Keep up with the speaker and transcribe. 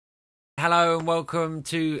Hello and welcome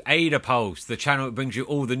to Adapulse, the channel that brings you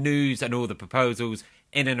all the news and all the proposals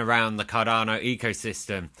in and around the Cardano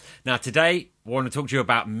ecosystem. Now today, I want to talk to you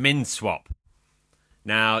about Minswap.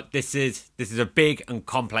 Now this is a big and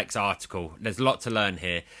complex article. There's a lot to learn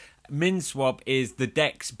here. Minswap is the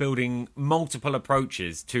DEX building multiple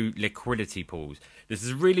approaches to liquidity pools. This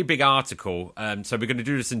is a really big article, so we're going to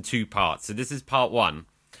do this in two parts. So this is part one.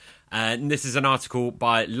 And this is an article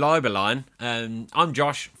by LiberLion. I'm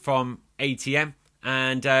Josh from ATM,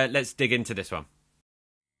 and let's dig into this one.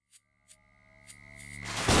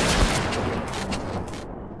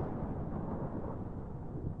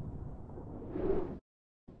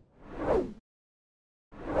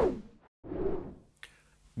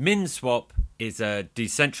 Minswap is a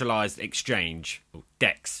decentralized exchange, or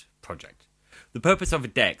DEX, project. The purpose of a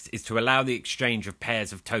DEX is to allow the exchange of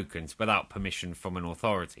pairs of tokens without permission from an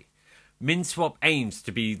authority. Minswap aims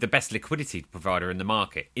to be the best liquidity provider in the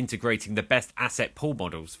market, integrating the best asset pool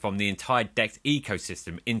models from the entire DEX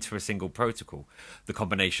ecosystem into a single protocol. The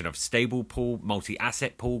combination of stable pool,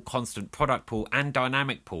 multi-asset pool, constant product pool, and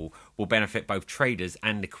dynamic pool will benefit both traders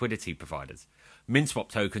and liquidity providers. Minswap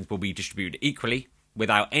tokens will be distributed equally,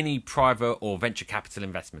 without any private or venture capital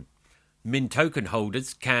investment. Min token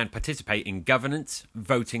holders can participate in governance,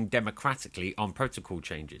 voting democratically on protocol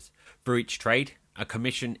changes. For each trade, a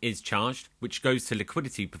commission is charged, which goes to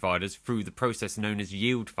liquidity providers through the process known as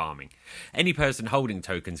yield farming. Any person holding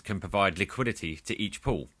tokens can provide liquidity to each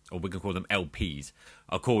pool, or we can call them LPs,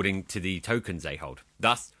 according to the tokens they hold.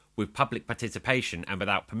 Thus, with public participation and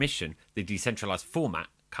without permission, the decentralized format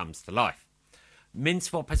comes to life.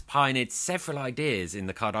 Minswap has pioneered several ideas in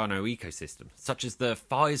the Cardano ecosystem, such as the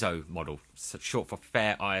FISO model, short for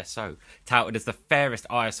Fair ISO, touted as the fairest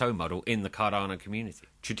ISO model in the Cardano community.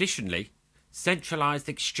 Traditionally, centralized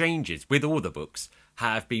exchanges with order books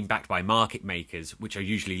have been backed by market makers, which are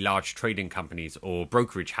usually large trading companies or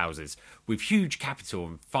brokerage houses with huge capital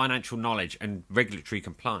and financial knowledge and regulatory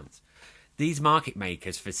compliance. These market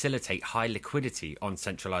makers facilitate high liquidity on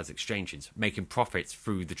centralized exchanges, making profits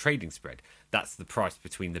through the trading spread. That's the price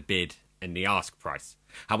between the bid and the ask price.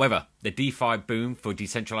 However, the DeFi boom for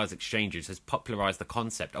decentralized exchanges has popularized the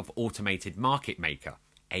concept of automated market maker,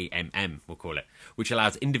 AMM we'll call it, which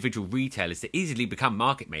allows individual retailers to easily become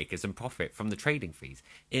market makers and profit from the trading fees.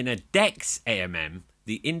 In a DEX AMM,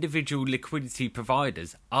 the individual liquidity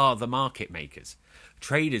providers are the market makers.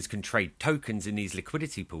 Traders can trade tokens in these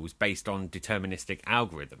liquidity pools based on deterministic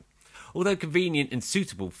algorithm. Although convenient and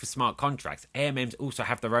suitable for smart contracts, AMMs also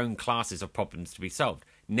have their own classes of problems to be solved,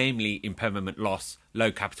 namely impermanent loss,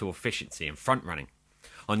 low capital efficiency, and front running.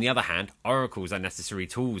 On the other hand, oracles are necessary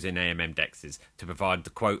tools in AMM DEXs to provide the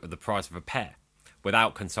quote of the price of a pair,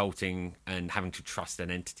 without consulting and having to trust an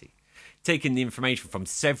entity. Taking the information from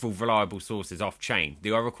several reliable sources off-chain,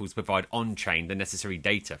 the oracles provide on-chain the necessary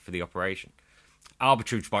data for the operation.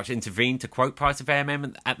 Arbitrage bots intervene to quote price of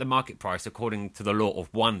AMM at the market price according to the law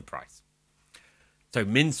of one price. So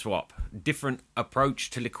Minswap, different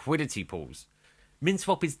approach to liquidity pools.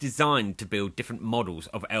 Minswap is designed to build different models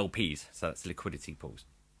of LPs, so that's liquidity pools.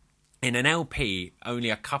 In an LP, only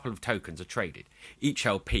a couple of tokens are traded. Each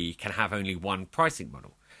LP can have only one pricing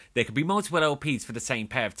model. There can be multiple LPs for the same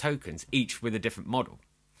pair of tokens, each with a different model.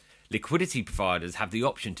 Liquidity providers have the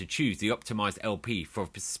option to choose the optimized LP for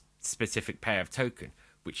a specific pair of token,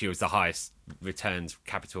 which yields the highest returns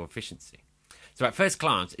capital efficiency. So at first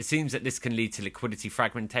glance, it seems that this can lead to liquidity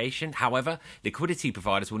fragmentation. However, liquidity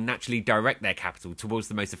providers will naturally direct their capital towards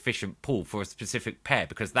the most efficient pool for a specific pair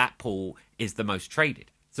because that pool is the most traded.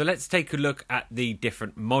 So let's take a look at the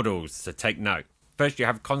different models, so take note. First, you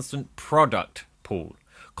have constant product pool.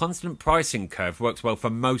 Constant pricing curve works well for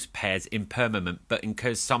most pairs in permanent, but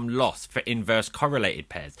incurs some loss for inverse correlated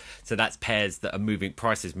pairs. So that's pairs that are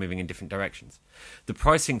prices moving in different directions. The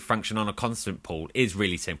pricing function on a constant pool is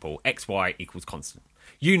really simple. XY equals constant.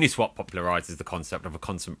 Uniswap popularizes the concept of a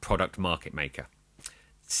constant product market maker.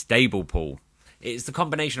 Stable pool. It is the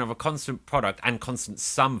combination of a constant product and constant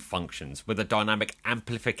sum functions with a dynamic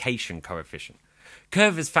amplification coefficient.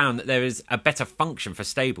 Curve has found that there is a better function for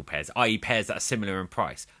stable pairs, i.e. pairs that are similar in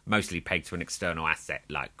price, mostly pegged to an external asset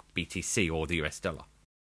like BTC or the US dollar.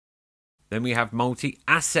 Then we have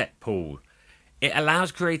multi-asset pool. It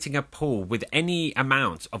allows creating a pool with any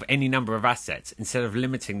amount of any number of assets instead of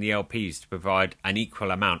limiting the LPs to provide an equal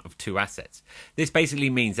amount of two assets. This basically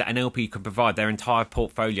means that an LP can provide their entire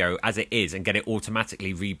portfolio as it is and get it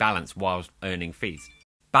automatically rebalanced whilst earning fees.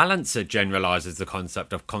 Balancer generalizes the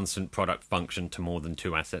concept of constant product function to more than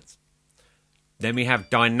two assets. Then we have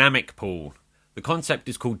dynamic pool. The concept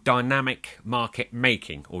is called dynamic market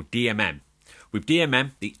making, or DMM, With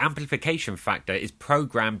DMM, the amplification factor is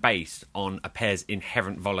programmed based on a pair's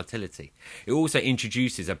inherent volatility. It also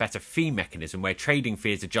introduces a better fee mechanism where trading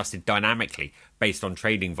fee is adjusted dynamically based on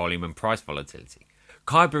trading volume and price volatility.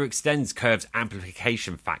 Kyber extends Curve's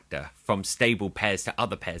amplification factor from stable pairs to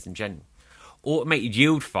other pairs in general. Automated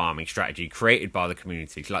yield farming strategy created by the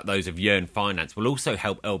communities, like those of Yearn Finance, will also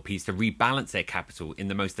help LPs to rebalance their capital in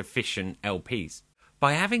the most efficient LPs.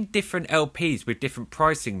 By having different LPs with different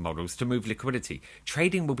pricing models to move liquidity,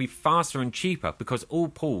 trading will be faster and cheaper because all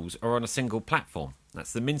pools are on a single platform.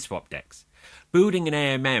 That's the Minswap DEX. Building an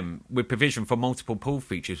AMM with provision for multiple pool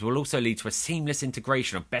features will also lead to a seamless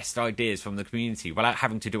integration of best ideas from the community without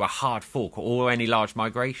having to do a hard fork or any large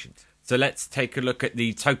migrations. So let's take a look at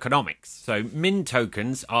the tokenomics. So Min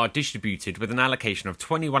tokens are distributed with an allocation of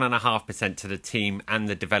 21.5% to the team and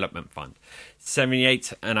the development fund.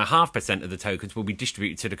 78.5% of the tokens will be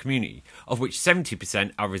distributed to the community, of which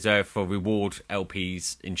 70% are reserved for reward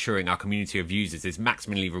LPs, ensuring our community of users is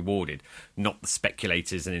maximally rewarded, not the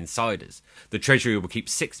speculators and insiders. The treasury will keep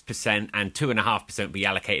 6% and 2.5% will be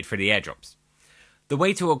allocated for the airdrops. The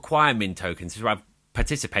way to acquire Min tokens is to have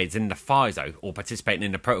participates in the FISO or participating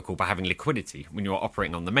in the protocol by having liquidity when you are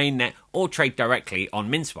operating on the mainnet or trade directly on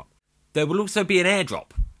Minswap. There will also be an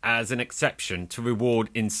airdrop as an exception to reward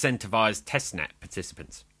incentivized testnet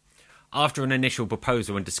participants. After an initial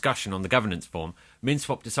proposal and discussion on the governance form,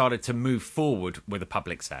 Minswap decided to move forward with a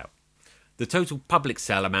public sale. The total public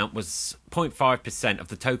sale amount was 0.5% of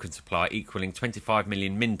the token supply, equaling 25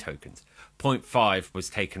 million Min tokens. 0.5 was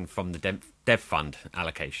taken from the dev fund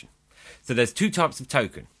allocation. So there's two types of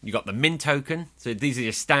token. You got the Min token, so these are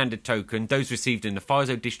your standard token, those received in the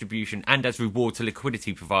FISO distribution and as reward to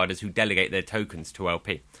liquidity providers who delegate their tokens to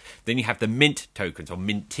LP. Then you have the Mint tokens, or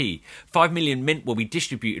Mint T. 5 million Mint will be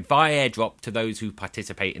distributed via airdrop to those who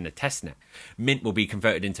participate in the testnet. Mint will be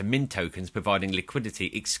converted into Min tokens, providing liquidity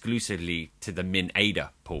exclusively to the Min ADA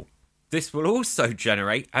pool. This will also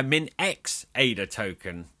generate a Min-X ADA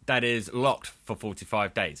token that is locked for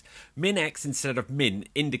 45 days. Min-X instead of Min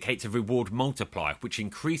indicates a reward multiplier, which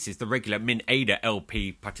increases the regular Min ADA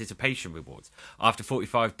LP participation rewards. After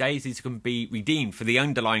 45 days, these can be redeemed for the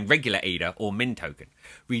underlying regular ADA or Min token.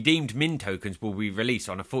 Redeemed Min tokens will be released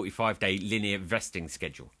on a 45-day linear vesting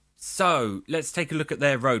schedule. So, let's take a look at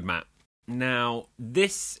their roadmap. Now,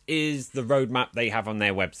 this is the roadmap they have on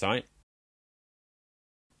their website.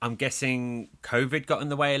 I'm guessing COVID got in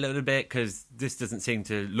the way a little bit because this doesn't seem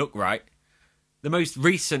to look right. The most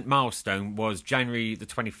recent milestone was January the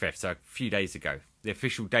 25th, so a few days ago, the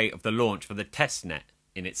official date of the launch for the testnet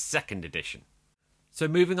in its second edition. So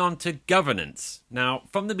moving on to governance. Now,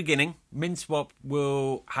 from the beginning, Minswap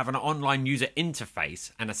will have an online user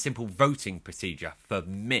interface and a simple voting procedure for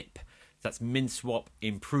MIP. That's Minswap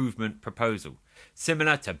Improvement Proposal.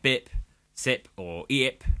 Similar to BIP, SIP or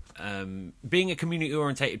EIP. Being a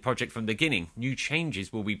community-orientated project from the beginning, new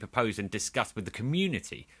changes will be proposed and discussed with the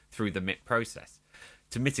community through the MIP process.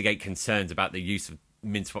 To mitigate concerns about the use of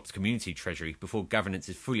Minswap's community treasury before governance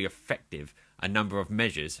is fully effective, a number of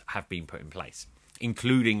measures have been put in place,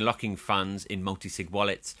 including locking funds in multi-sig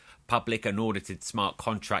wallets, public and audited smart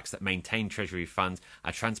contracts that maintain treasury funds,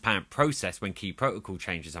 a transparent process when key protocol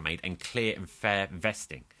changes are made, and clear and fair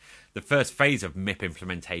vesting. The first phase of MIP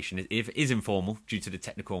implementation is informal due to the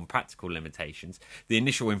technical and practical limitations. The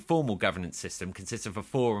initial informal governance system consists of a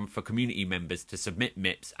forum for community members to submit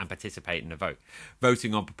MIPs and participate in the vote.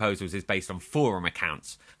 Voting on proposals is based on forum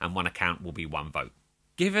accounts, and one account will be one vote.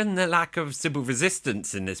 Given the lack of Sybil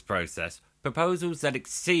resistance in this process, proposals that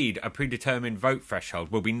exceed a predetermined vote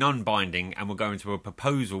threshold will be non-binding and will go into a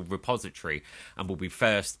proposal repository and will be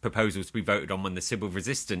first proposals to be voted on when the Sybil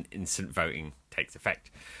resistant instant voting takes effect.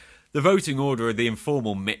 The voting order of the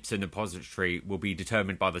informal MIPs in the repository will be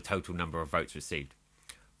determined by the total number of votes received.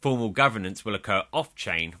 Formal governance will occur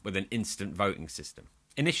off-chain with an instant voting system.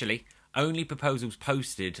 Initially, only proposals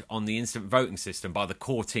posted on the instant voting system by the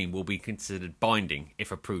core team will be considered binding if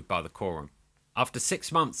approved by the quorum. After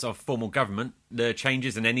 6 months of formal government, the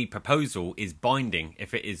changes in any proposal is binding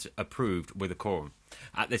if it is approved with a quorum.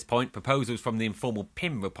 At this point, proposals from the informal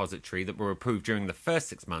PIM repository that were approved during the first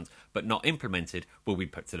 6 months but not implemented will be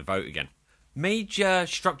put to the vote again. Major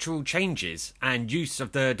structural changes and use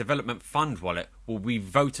of the development fund wallet will be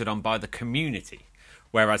voted on by the community,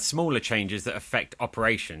 whereas smaller changes that affect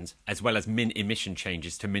operations, as well as min emission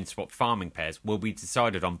changes to Minswap farming pairs, will be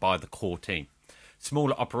decided on by the core team.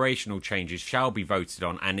 Smaller operational changes shall be voted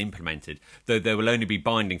on and implemented, though they will only be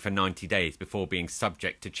binding for 90 days before being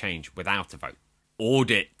subject to change without a vote.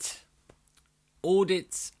 Audit.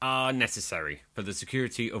 Audits are necessary for the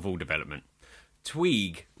security of all development.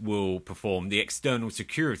 Tweeg will perform the external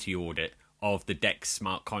security audit of the DEX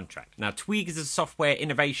smart contract. Now, Twig is a software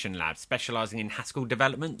innovation lab specializing in Haskell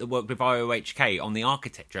development that worked with IOHK on the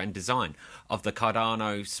architecture and design of the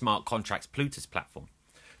Cardano smart contracts Plutus platform.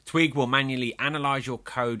 Twig will manually analyze your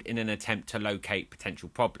code in an attempt to locate potential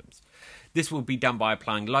problems. This will be done by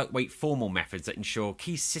applying lightweight formal methods that ensure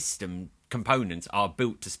key system components are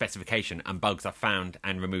built to specification and bugs are found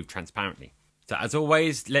and removed transparently. So as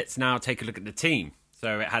always, let's now take a look at the team.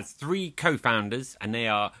 So it has 3 co-founders, and they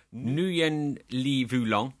are Nguyen Lee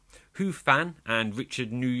Vulong, Hu Fan and Richard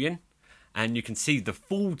Nguyen. And you can see the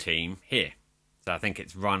full team here. So I think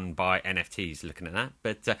it's run by NFTs looking at that.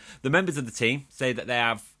 But the members of the team say that they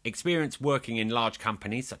have experience working in large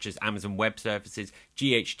companies such as Amazon Web Services,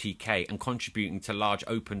 GHTK, and contributing to large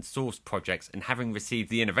open source projects, and having received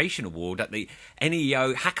the Innovation Award at the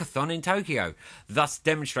NEO Hackathon in Tokyo, thus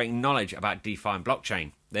demonstrating knowledge about DeFi and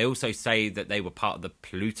blockchain. They also say that they were part of the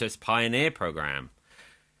Plutus Pioneer program.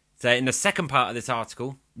 So in the second part of this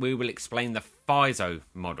article, we will explain the FISO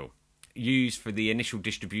model used for the initial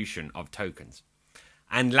distribution of tokens,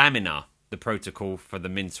 and Laminar, the protocol for the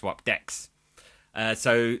Minswap DEX.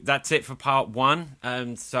 So that's it for part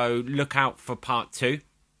 1. So look out for part 2.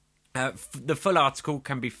 The full article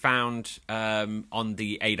can be found on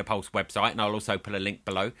the Adapulse website, and I'll also put a link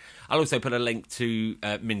below. I'll also put a link to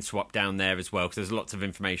Minswap down there as well, because there's lots of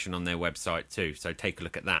information on their website too, so take a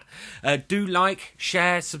look at that. Do like,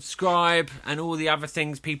 share, subscribe, and all the other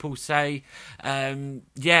things people say.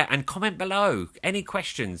 Yeah, and comment below. Any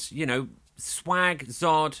questions, you know, Swag,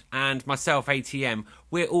 Zod, and myself, ATM,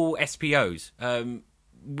 we're all SPOs.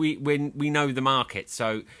 We know the market,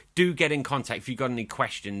 so do get in contact if you've got any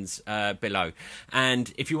questions below.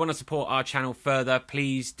 And if you want to support our channel further,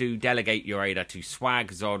 please do delegate your ADA to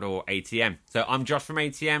Swag, Zod, or ATM. So I'm Josh from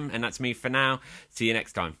ATM, and that's me for now. See you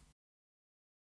next time.